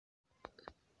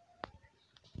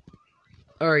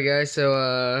Alright guys,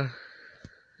 so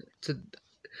to,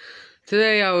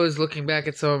 today I was looking back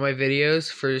at some of my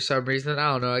videos for some reason.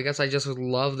 I don't know, I guess I just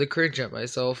love the cringe at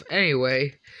myself.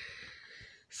 Anyway,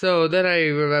 so then I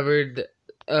remembered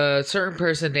a certain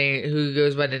person who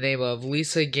goes by the name of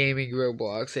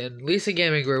Lisagamingroblox. And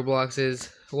Lisagamingroblox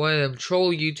is one of them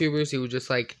troll YouTubers who would just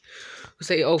like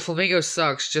say, "Oh, Flamingo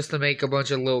sucks," just to make a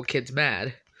bunch of little kids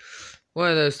mad.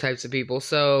 One of those types of people.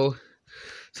 So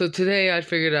today I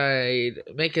figured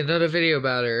I'd make another video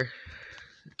about her.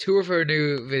 Two of her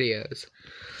new videos.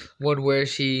 One where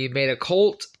she made a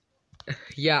cult.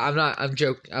 Yeah, I'm not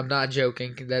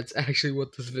joking. That's actually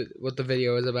what the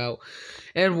video is about.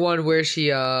 And one where she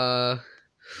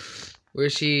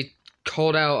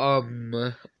called out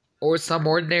or some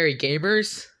ordinary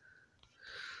gamers.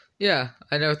 Yeah,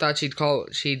 I never thought she'd call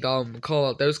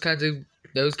out those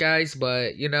guys,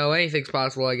 but you know, anything's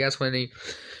possible, I guess, when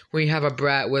you have a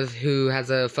brat who has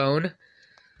a phone.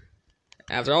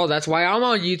 After all, that's why I'm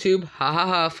on YouTube. Ha ha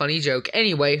ha, funny joke.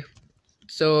 Anyway,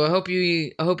 so I hope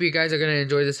you guys are gonna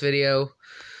enjoy this video.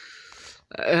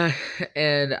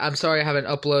 And I'm sorry I haven't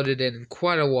uploaded in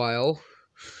quite a while.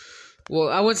 Well,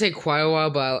 I wouldn't say quite a while,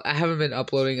 but I haven't been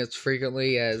uploading as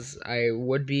frequently as I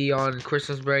would be on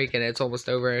Christmas break, and it's almost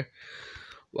over.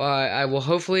 Well, I will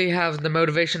hopefully have the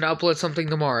motivation to upload something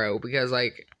tomorrow, because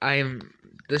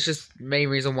that's just the main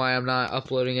reason why I'm not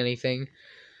uploading anything,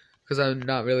 because I'm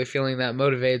not really feeling that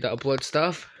motivated to upload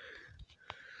stuff.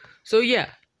 So yeah,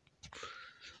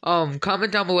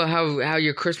 comment down below how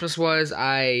your Christmas was.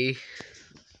 I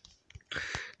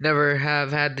never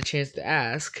have had the chance to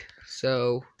ask,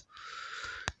 so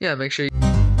yeah, make sure you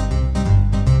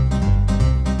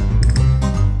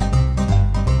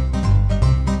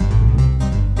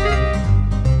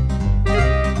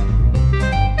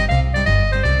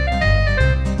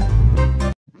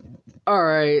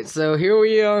Alright, so here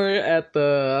we are at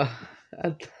the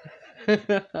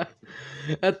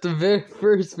very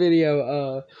first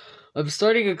video. I'm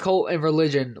starting a cult and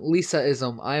religion,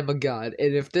 Lisaism. I am a god,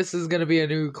 and if this is gonna be a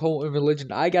new cult and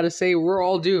religion, I gotta say we're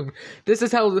all doomed. This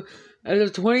is how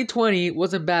 2020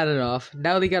 wasn't bad enough.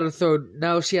 Now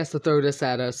she has to throw this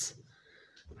at us.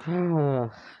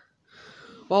 Well,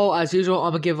 as usual,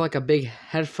 I'm gonna give like a big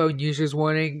headphone users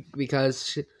warning,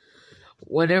 because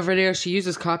whenever she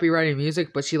uses copyrighted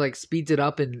music, but she like speeds it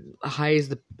up and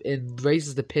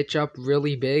raises the pitch up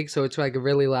really big, so it's like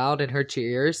really loud and hurts your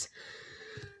ears.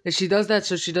 And she does that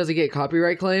so she doesn't get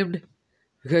copyright claimed,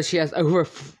 because she has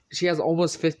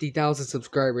almost 50,000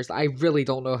 subscribers. I really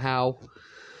don't know how,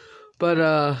 but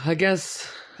I guess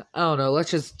I don't know. Let's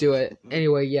just do it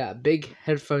anyway. Yeah, big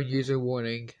headphone user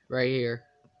warning right here.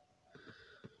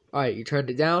 All right, you turned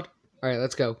it down. All right,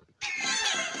 let's go.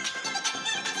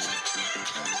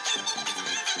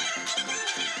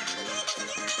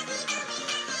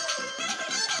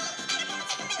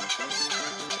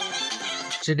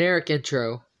 Generic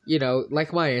intro, you know,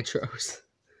 like my intros.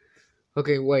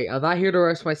 Okay, wait, I'm not here to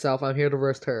roast myself, I'm here to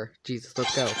roast her. Jesus,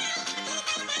 let's go.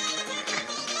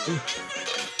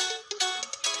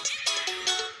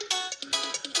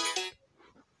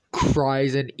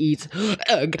 Cries and eats.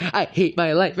 Ugh, I hate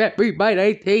my life, every bite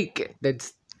I take. Then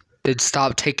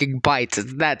stop taking bites,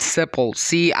 it's that simple.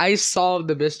 See, I solved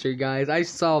the mystery, guys, I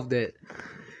solved it.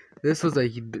 This was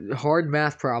a hard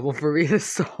math problem for me to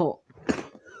solve.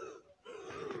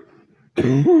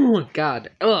 Oh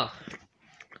god. Ugh.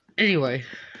 Anyway,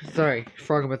 sorry,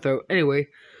 frog in my throat. Anyway,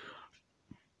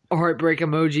 a heartbreak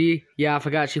emoji. Yeah, I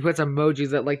forgot. She puts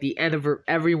emojis at like the end of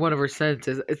every one of her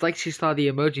sentences. It's like she saw the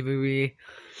Emoji Movie,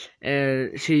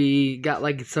 and she got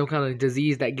like some kind of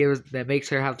disease that makes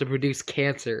her have to produce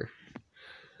cancer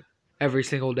every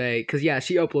single day. Cause yeah,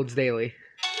 she uploads daily.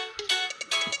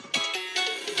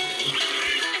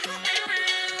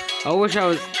 I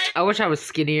wish I was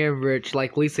skinnier and rich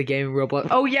like Lisagamingroblox.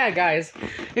 Oh yeah, guys,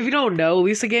 if you don't know,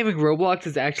 Lisagamingroblox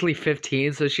is actually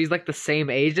 15, so she's like the same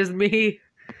age as me.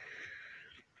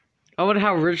 I wonder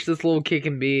how rich this little kid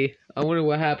can be. I wonder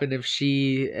what happened if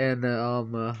she and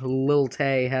Lil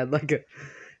Tay had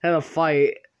a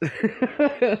fight.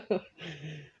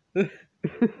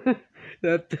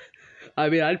 I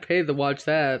mean, I'd pay to watch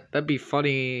that. That'd be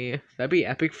funny. That'd be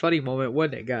an epic funny moment,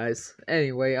 wouldn't it, guys?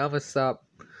 Anyway, I'm gonna stop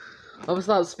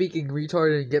speaking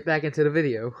retarded and get back into the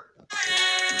video.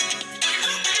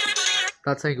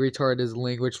 Not saying retarded is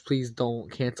language. Please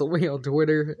don't cancel me on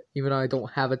Twitter, even though I don't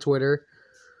have a Twitter.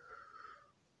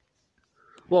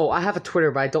 Well, I have a Twitter,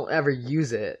 but I don't ever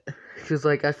use it, because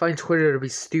like I find Twitter to be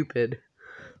stupid.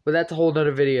 But that's a whole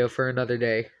nother video for another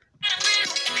day.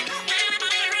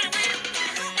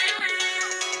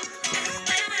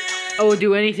 I would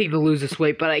do anything to lose this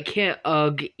weight, but I can't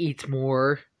eat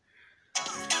more.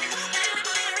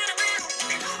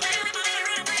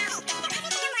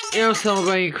 You know,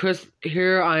 celebrating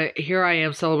here I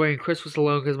am celebrating Christmas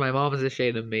alone because my mom is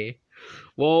ashamed of me.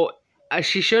 Well,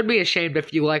 she should be ashamed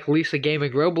if you like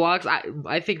Lisagamingroblox.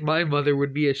 I think my mother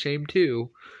would be ashamed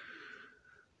too.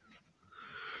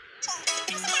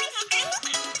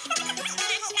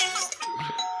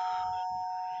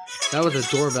 That was a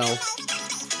doorbell.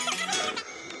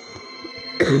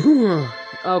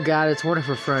 Oh god, it's one of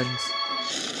her friends.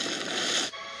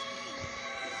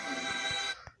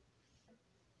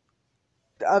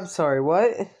 I'm sorry,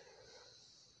 what?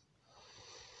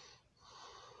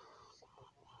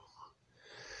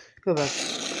 Go back.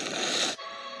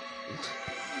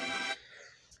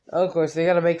 Oh, of course, they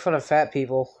gotta make fun of fat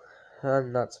people.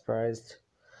 I'm not surprised.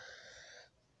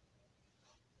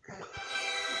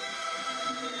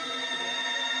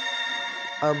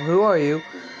 Who are you?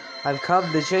 I've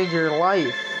come to change your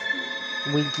life.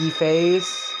 Winky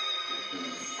face.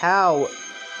 How?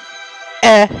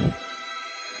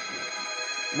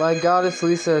 My goddess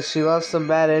Lisa, she lost some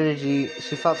bad energy.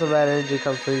 She felt some bad energy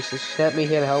come through, so she sent me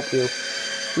here to help you.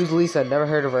 Who's Lisa? Never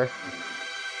heard of her.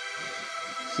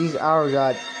 She's our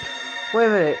god. Wait a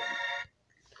minute.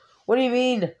 What do you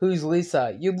mean, who's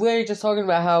Lisa? You're literally just talking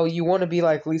about how you want to be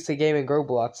like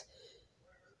Lisagamingroblox.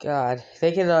 God,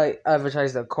 they cannot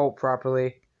advertise the cult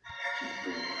properly.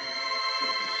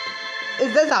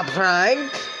 Is this a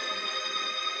prank?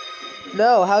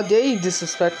 No, how dare you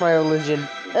disrespect my religion?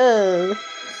 Oh,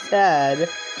 sad.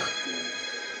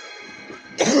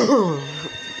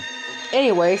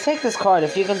 Anyway, take this card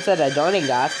if you consider joining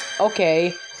us.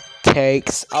 Okay.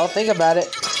 Takes. I'll think about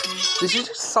it. Did you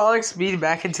just Sonic speed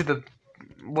back into the...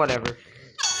 whatever.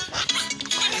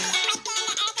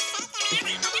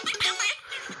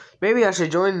 Maybe I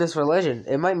should join this religion.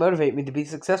 It might motivate me to be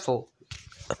successful.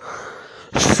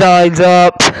 Signs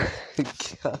up!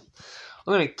 I'm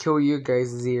gonna kill you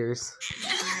guys' ears.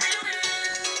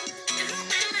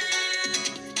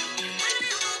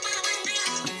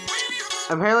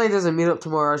 Apparently it doesn't meet up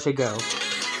tomorrow, I should go.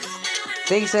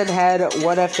 Thinks in head,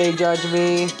 what if they judge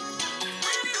me?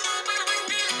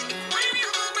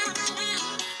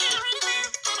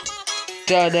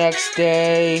 The next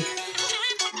day.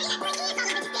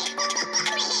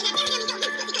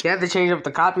 You have to change up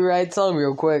the copyright song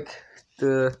real quick.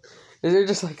 Is there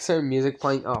just like certain music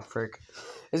playing? Oh, frick.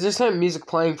 Is there certain music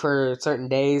playing for certain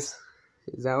days?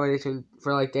 Is that what they change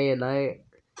for like day and night?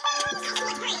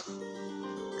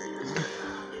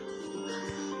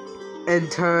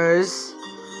 Enters.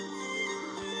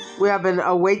 We have been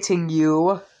awaiting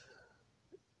you.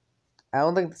 I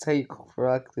don't think that's how you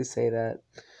correctly say that.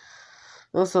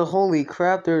 Also, holy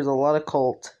crap, there's a lot of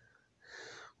cult.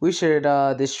 We should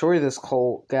destroy this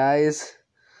cult, guys.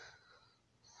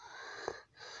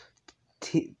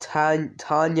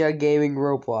 Tanya Gaming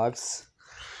Roblox.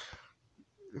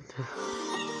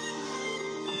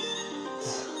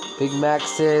 Big Mac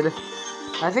Sid.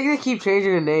 I think they keep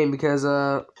changing the name because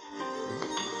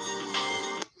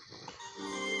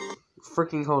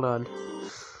freaking hold on.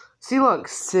 See, look,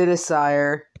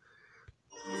 Sidisire.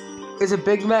 Is it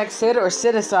Big Mac Sid or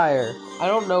Sidisire? I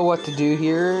don't know what to do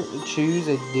here. Choose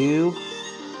a do.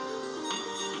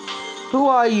 Who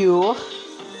are you?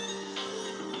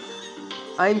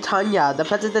 I'm Tanya, the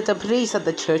president and priest of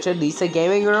the Church of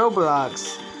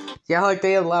Lisagamingroblox. Yeah, like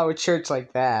they allow a church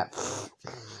like that.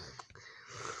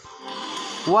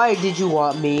 Why did you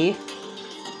want me?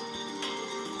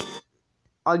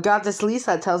 Our goddess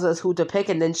Lisa tells us who to pick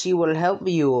and then she will help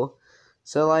you.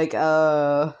 So like,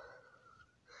 does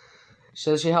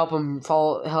she help him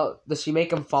does she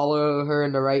make him follow her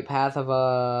in the right path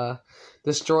of,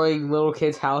 destroying little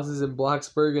kids' houses in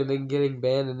Bloxburg and then getting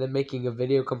banned and then making a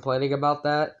video complaining about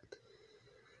that?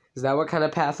 Is that what kind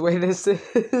of pathway this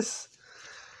is?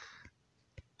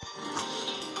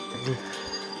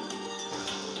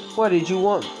 What did you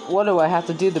want? What do I have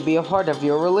to do to be a part of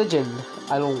your religion?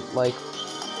 I don't like...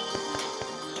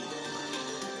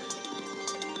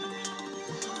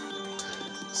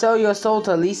 Sell your soul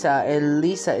to Lisa and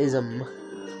Lisaism.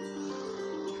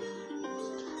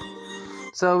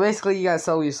 So basically you gotta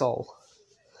sell your soul.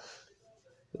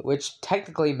 Which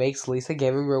technically makes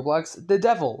Lisagamingroblox the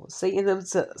devil.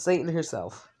 Satan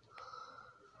herself.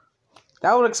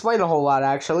 That would explain a whole lot,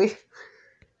 actually.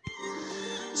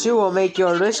 She will make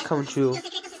your wish come true.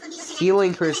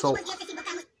 Stealing her soul.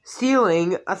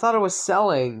 Stealing? I thought it was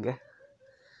selling.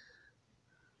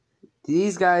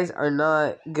 These guys are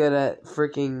not good at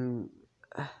freaking...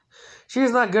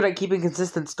 She's not good at keeping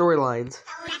consistent storylines.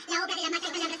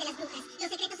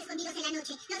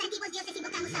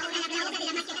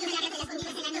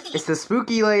 It's the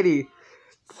spooky lady.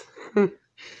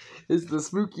 It's the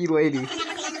spooky lady.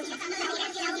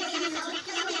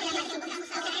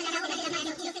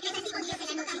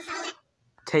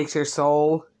 Takes her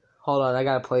soul. Hold on, I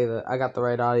gotta play the. I got the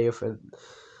right audio for.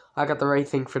 I got the right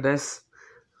thing for this.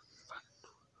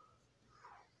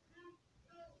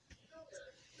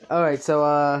 Alright,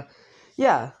 so,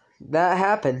 yeah, that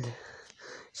happened.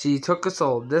 She took a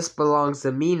soul. This belongs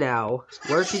to me now.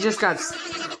 What if she just got...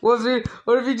 What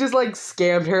if he just, like,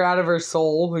 scammed her out of her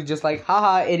soul? He's just like,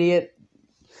 haha, idiot.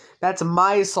 That's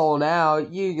my soul now.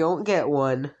 You don't get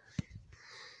one.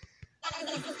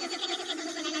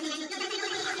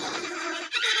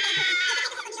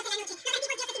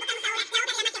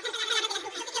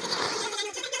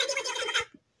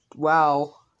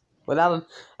 Wow. Without...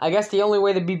 I guess the only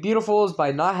way to be beautiful is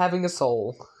by not having a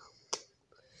soul.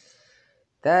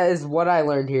 That is what I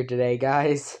learned here today,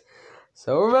 guys.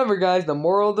 So remember, guys, the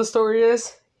moral of the story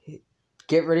is,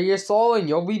 get rid of your soul and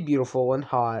you'll be beautiful and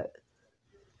hot.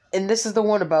 And this is the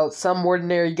one about some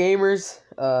ordinary gamers.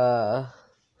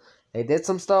 They did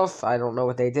some stuff. I don't know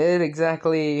what they did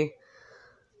exactly.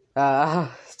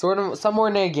 Sort of, some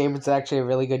ordinary gamers is actually a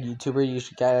really good YouTuber. You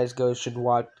guys should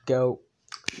watch.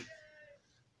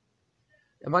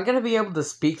 Am I gonna be able to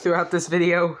speak throughout this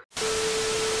video?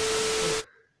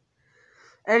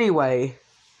 Anyway,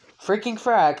 freaking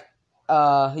frack.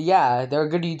 Yeah, they're a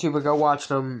good YouTuber. Go watch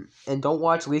them. And don't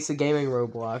watch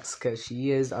Lisagamingroblox, because she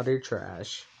is utter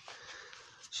trash.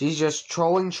 She's just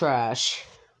trolling trash.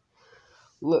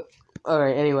 Look.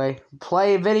 Alright, anyway.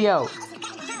 Play video.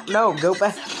 No, go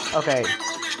back. Okay.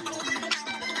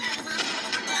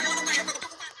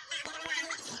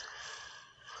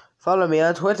 Follow me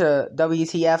on Twitter.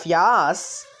 WTF,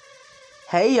 yas.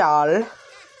 Hey, y'all.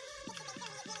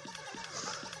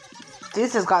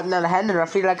 This has gotten out of hand and I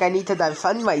feel like I need to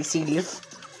defend myself.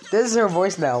 This is her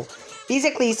voice now.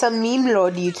 Basically, some meme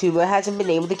lord YouTuber hasn't been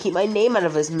able to keep my name out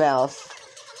of his mouth.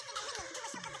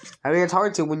 I mean, it's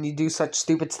hard to when you do such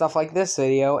stupid stuff like this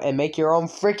video and make your own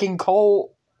freaking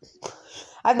cult.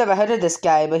 I've never heard of this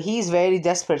guy, but he's very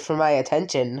desperate for my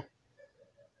attention.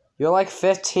 You're like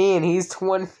 15. He's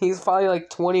 20. He's probably like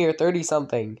 20 or 30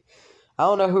 something. I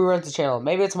don't know who runs the channel.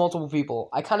 Maybe it's multiple people.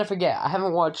 I kind of forget. I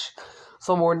haven't watched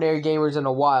some ordinary gamers in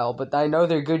a while, but I know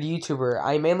they're good YouTuber.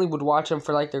 I mainly would watch them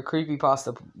for like their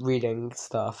creepypasta reading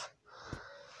stuff.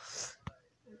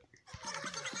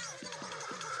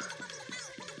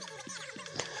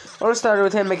 I started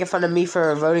with him making fun of me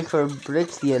for voting for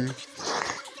Brixian.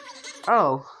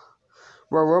 Oh.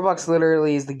 Bro, Roblox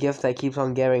literally is the gift that keeps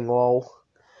on giving, lol.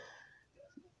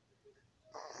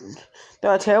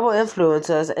 There are terrible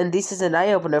influencers, and this is an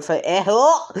eye-opener for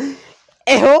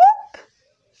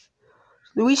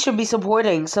we should be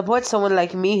supporting. Support someone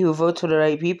like me who votes for the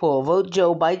right people. Vote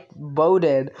Joe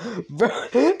Biden.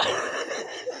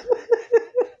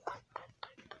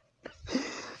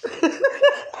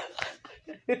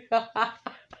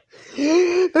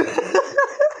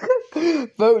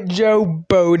 Vote Joe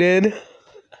Biden.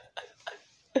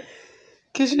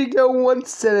 Can she go one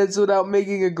sentence without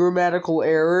making a grammatical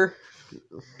error?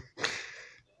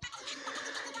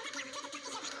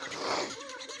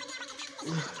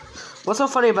 What's so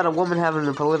funny about a woman having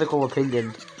a political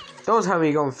opinion? Don't tell me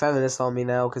you're going feminist on me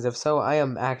now, because if so, I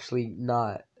am actually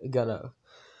not gonna.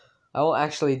 I will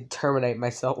actually terminate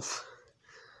myself.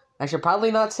 I should probably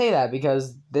not say that,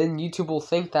 because then YouTube will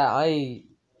think that I...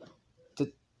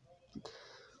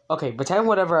 Okay, pretend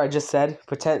whatever I just said.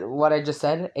 Pretend what I just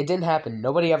said. It didn't happen.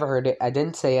 Nobody ever heard it. I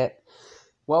didn't say it.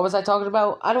 What was I talking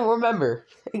about? I don't remember.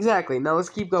 Exactly. Now let's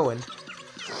keep going.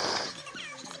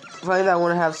 Finally, I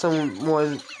want to have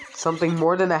something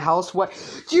more than a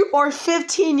housewife. You are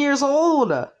 15 years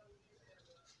old! I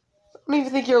don't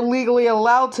even think you're legally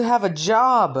allowed to have a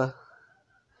job.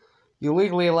 You're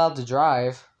legally allowed to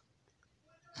drive.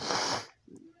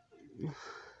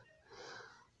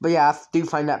 But yeah, I do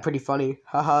find that pretty funny.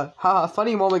 Haha, haha,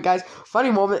 funny moment, guys. Funny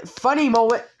moment, funny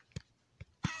moment.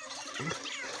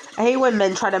 I hate when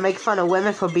men try to make fun of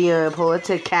women for being a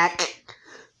politicac.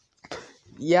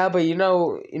 Yeah, but you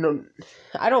know,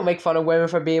 I don't make fun of women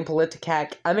for being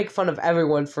politicac. I make fun of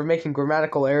everyone for making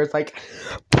grammatical errors like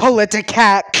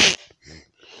politicac.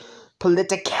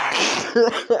 Politicac.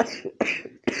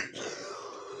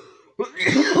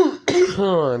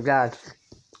 Oh, God.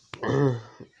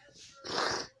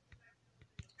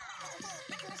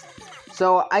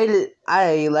 So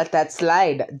I let that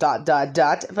slide, ...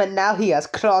 but now he has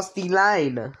crossed the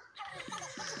line.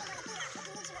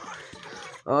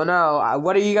 Oh no,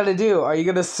 what are you gonna do? Are you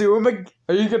gonna sue him?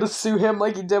 Are you gonna sue him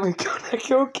like you did with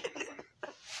Kodak?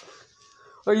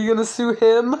 Are you gonna sue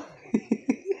him?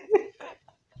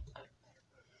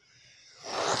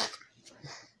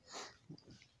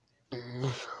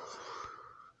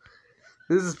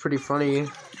 This is pretty funny.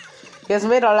 He has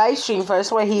made a live stream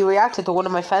first where he reacted to one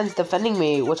of my fans defending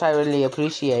me, which I really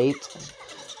appreciate.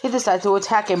 He decided to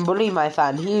attack and bully my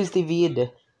fan. Here's the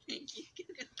vid.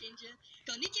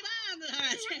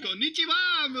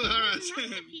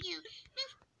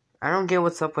 I don't get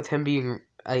what's up with him being...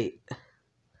 I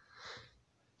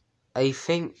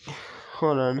think...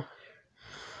 Hold on.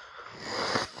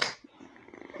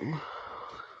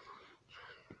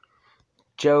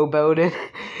 Joe Bowden.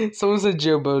 Someone said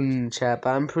Joe Bowden in the chat, but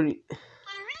I'm pretty...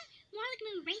 More like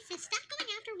being racist. Stop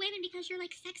going after women because you're like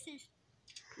sexist.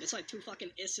 It's like 2 fucking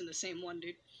ists in the same one,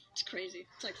 dude. It's crazy.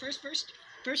 It's like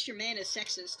first your man is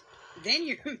sexist, then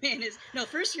your man is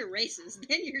first you're racist,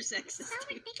 then you're sexist. So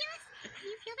ridiculous.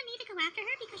 You feel the need to go after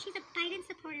her because she's a Biden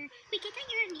supporter. We get that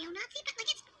you're a neo-Nazi, but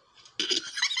like it's.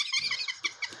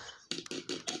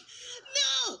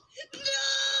 No!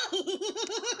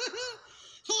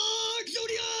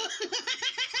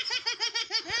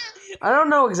 I don't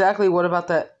know exactly what about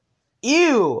that.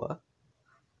 Ew!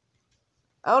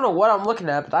 I don't know what I'm looking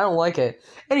at, but I don't like it.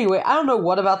 Anyway, I don't know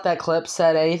what about that clip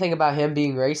said anything about him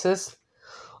being racist.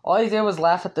 All he did was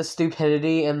laugh at the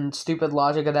stupidity and stupid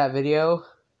logic of that video.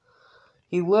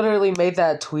 He literally made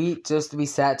that tweet just to be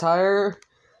satire.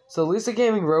 So,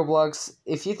 Lisagamingroblox,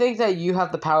 if you think that you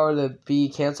have the power to be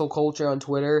cancel culture on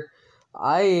Twitter,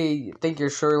 I think you're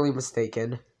surely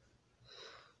mistaken.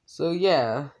 So,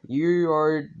 yeah, you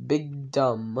are big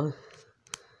dumb.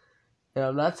 And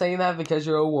I'm not saying that because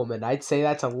you're a woman. I'd say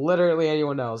that to literally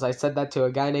anyone else. I said that to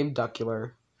a guy named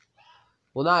Duckula.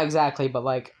 Well, not exactly, but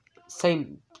like,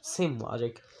 same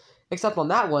logic. Except on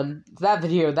that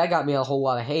video, that got me a whole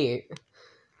lot of hate.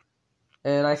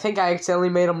 And I think I accidentally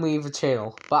made him leave a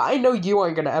channel. But I know you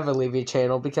aren't going to ever leave your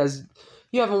channel because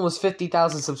you have almost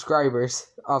 50,000 subscribers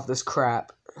off this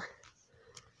crap.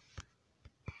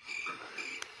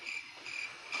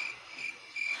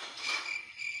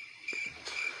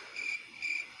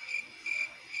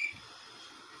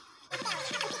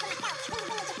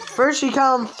 First you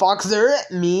come Foxer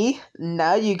at me,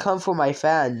 now you come for my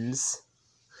fans.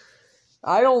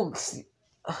 I don't...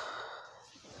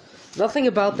 Nothing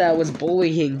about that was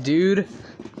bullying, dude.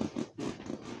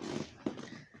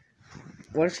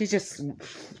 What if she just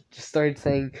started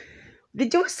saying,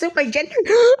 "Did you assume my gender?"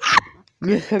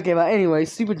 Okay, but anyway,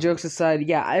 stupid jokes aside,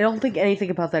 yeah, I don't think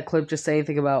anything about that clip just say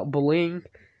anything about bullying.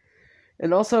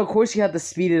 And also, of course, you have to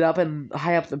speed it up and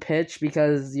high up the pitch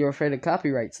because you're afraid of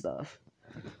copyright stuff.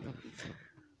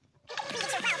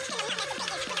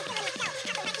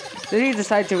 Then he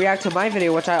decided to react to my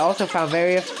video, which I also found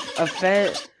very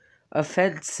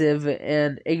offensive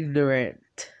and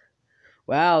ignorant.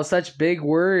 Wow, such big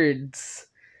words.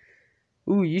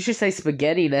 Ooh, you should say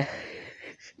spaghetti now.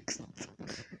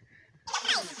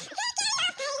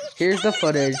 Here's the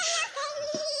footage.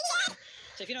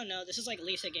 So if you don't know, this is like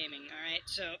Lisa Gaming, alright?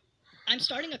 So, I'm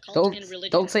starting a cult in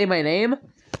religion. Don't say my name.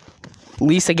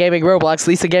 Lisagamingroblox,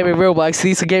 Lisagamingroblox,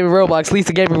 Lisagamingroblox,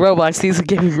 Lisagamingroblox,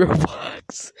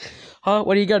 Lisagamingroblox. Huh?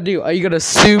 What are you gonna do? Are you gonna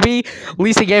sue me?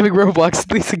 Lisagamingroblox,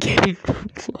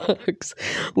 Lisagamingroblox,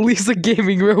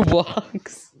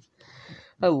 Lisagamingroblox.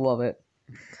 I love it.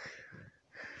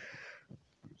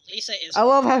 Lisa is... I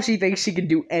love how she thinks she can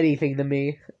do anything to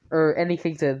me. Or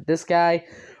anything to this guy.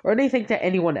 Or anything to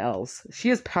anyone else. She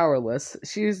is powerless.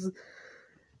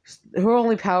 Her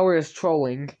only power is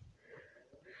trolling.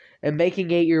 And making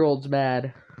 8-year-olds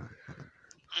mad.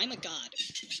 I'm a god.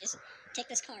 Take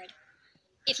this card.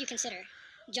 If you consider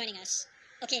joining us.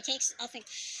 Okay, I'll think.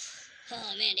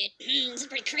 Oh man, dude. This is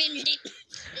pretty cringe, dude.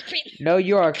 No,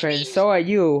 you are cringe. So are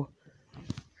you.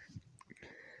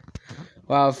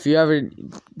 Wow, if you ever...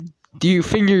 Do you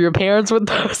finger your parents with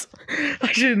those?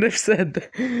 I shouldn't have said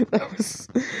that.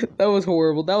 That was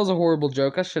horrible. That was a horrible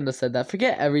joke. I shouldn't have said that.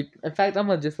 In fact, I'm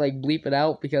gonna just like bleep it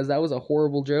out because that was a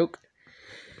horrible joke.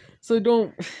 So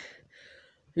don't...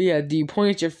 Yeah, do you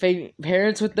point at your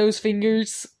parents with those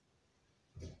fingers?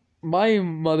 My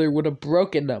mother would have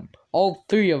broken them. All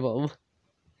 3 of them.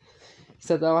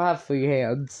 Except I don't have 3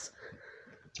 hands.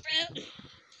 Bro,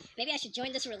 maybe I should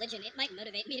join this religion. It might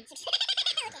motivate me to...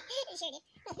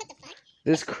 What the fuck?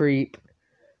 This creep.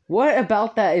 What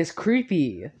about that is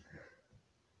creepy?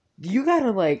 You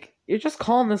gotta like... You're just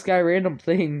calling this guy random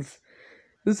things.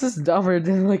 This is dumber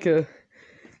than like a...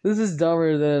 This is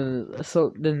dumber than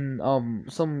some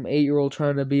 8-year-old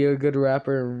trying to be a good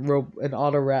rapper and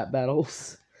auto rap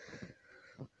battles.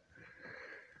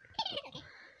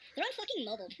 They're on fucking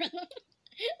mobile, bro.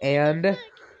 And They're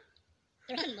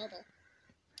on mobile.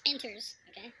 Enters,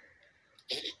 okay?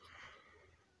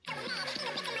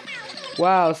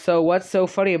 wow, so what's so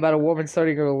funny about a woman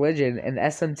starting a religion? And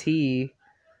SMT,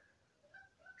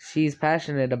 she's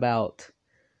passionate about.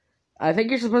 I think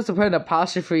you're supposed to put an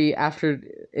apostrophe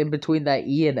in between that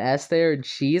E and S there, and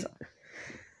she's.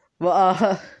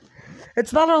 Well,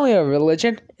 it's not only a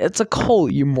religion, it's a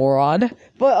cult, you moron.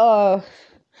 But,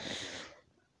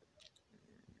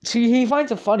 he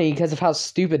finds it funny because of how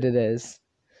stupid it is.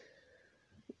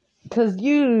 Because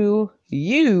you,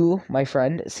 my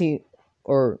friend, seem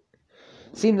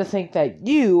to think that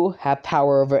you have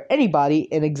power over anybody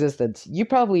in existence. You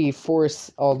probably force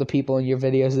all the people in your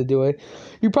videos to do it.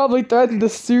 You probably threaten to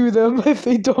sue them if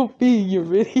they don't be in your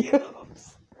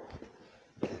videos.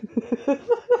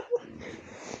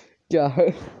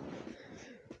 Yeah.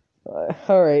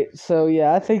 Alright, so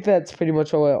yeah, I think that's pretty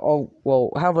much all.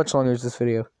 Well, how much longer is this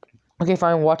video? Okay,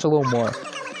 fine, watch a little more.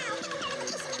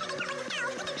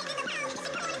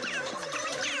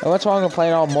 What's wrong with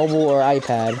playing on mobile or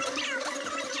iPad?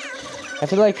 I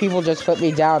feel like people just put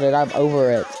me down and I'm over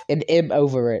it. And am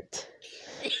over it.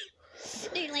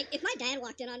 Dude, like, if my dad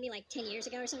walked in on me, like, 10 years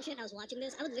ago or some shit and I was watching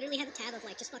this, I would literally have a tab of,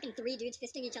 like, just fucking 3 dudes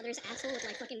fisting each other's asshole with,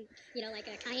 like, fucking, you know, like,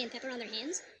 a cayenne pepper on their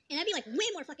hands. And that'd be, like, way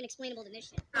more fucking explainable than this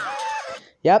shit.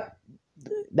 Yep.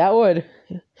 That would.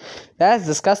 That is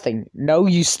disgusting. No,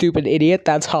 you stupid idiot.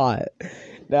 That's hot.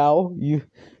 No, you...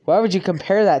 Why would you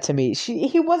compare that to me?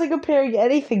 He wasn't comparing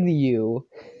anything to you.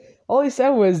 All he said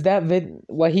was that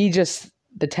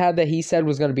the tab that he said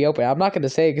was going to be open. I'm not going to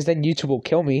say it because then YouTube will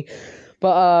kill me.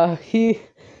 But, he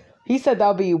said that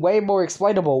would be way more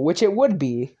explainable, which it would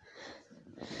be.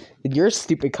 In your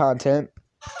stupid content.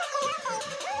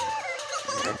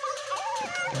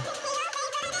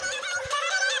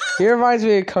 He reminds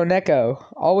me of Koneko,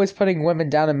 always putting women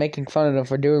down and making fun of them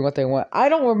for doing what they want. I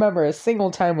don't remember a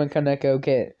single time when Koneko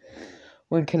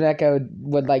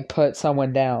would, like, put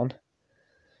someone down.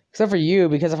 Except for you,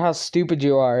 because of how stupid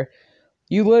you are.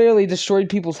 You literally destroyed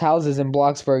people's houses in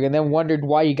Bloxburg and then wondered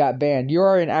why you got banned. You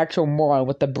are an actual moron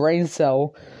with the brain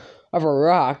cell of a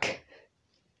rock.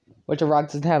 Which a rock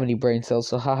doesn't have any brain cells,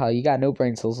 so haha, you got no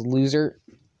brain cells, loser.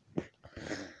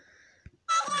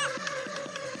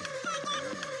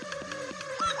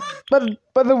 But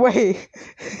by the way,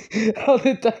 how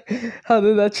did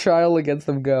that trial against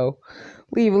them go?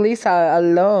 Leave Lisa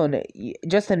alone.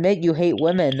 Just admit you hate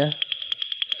women.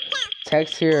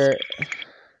 Text here.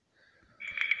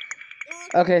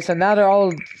 Okay, so now they're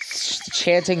all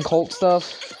chanting cult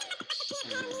stuff.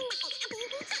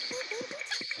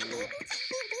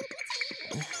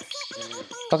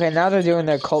 Okay, now they're doing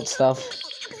their cult stuff.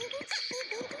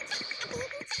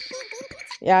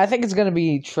 Yeah, I think it's gonna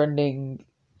be trending.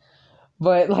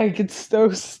 But, like, it's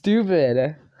so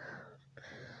stupid.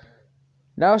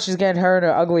 Now she's getting her and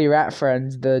her ugly rat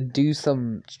friends to do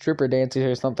some stripper dances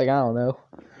or something, I don't know.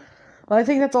 Well, I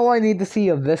think that's all I need to see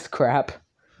of this crap.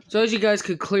 So as you guys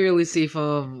could clearly see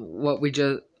from what we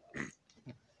just...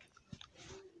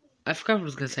 I forgot what I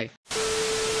was going to say.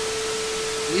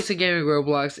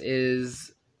 Lisagamingroblox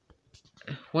is,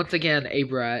 once again, a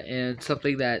brat, and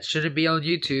something that shouldn't be on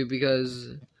YouTube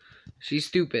because she's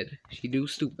stupid. She do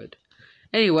stupid.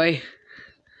 Anyway,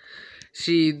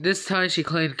 this time she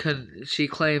claimed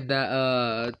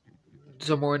that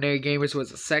some ordinary gamers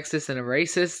was a sexist and a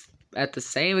racist at the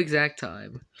same exact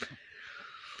time.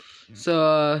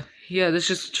 So yeah, this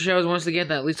just shows once again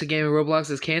that Lisagamingroblox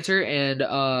is cancer and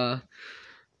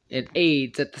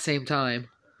AIDS at the same time.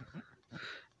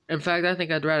 In fact, I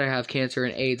think I'd rather have cancer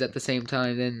and AIDS at the same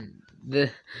time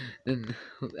than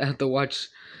have to watch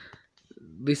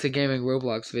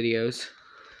Lisagamingroblox videos.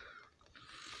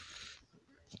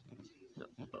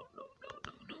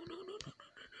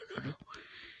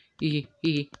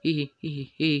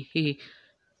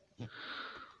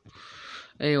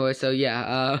 Anyway, so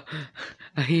yeah,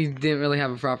 I didn't really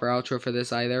have a proper outro for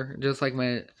this either. Just like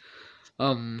my,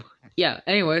 yeah.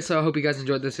 Anyway, so I hope you guys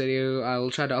enjoyed this video. I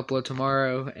will try to upload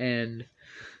tomorrow, and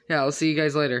yeah, I'll see you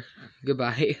guys later.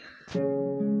 Goodbye.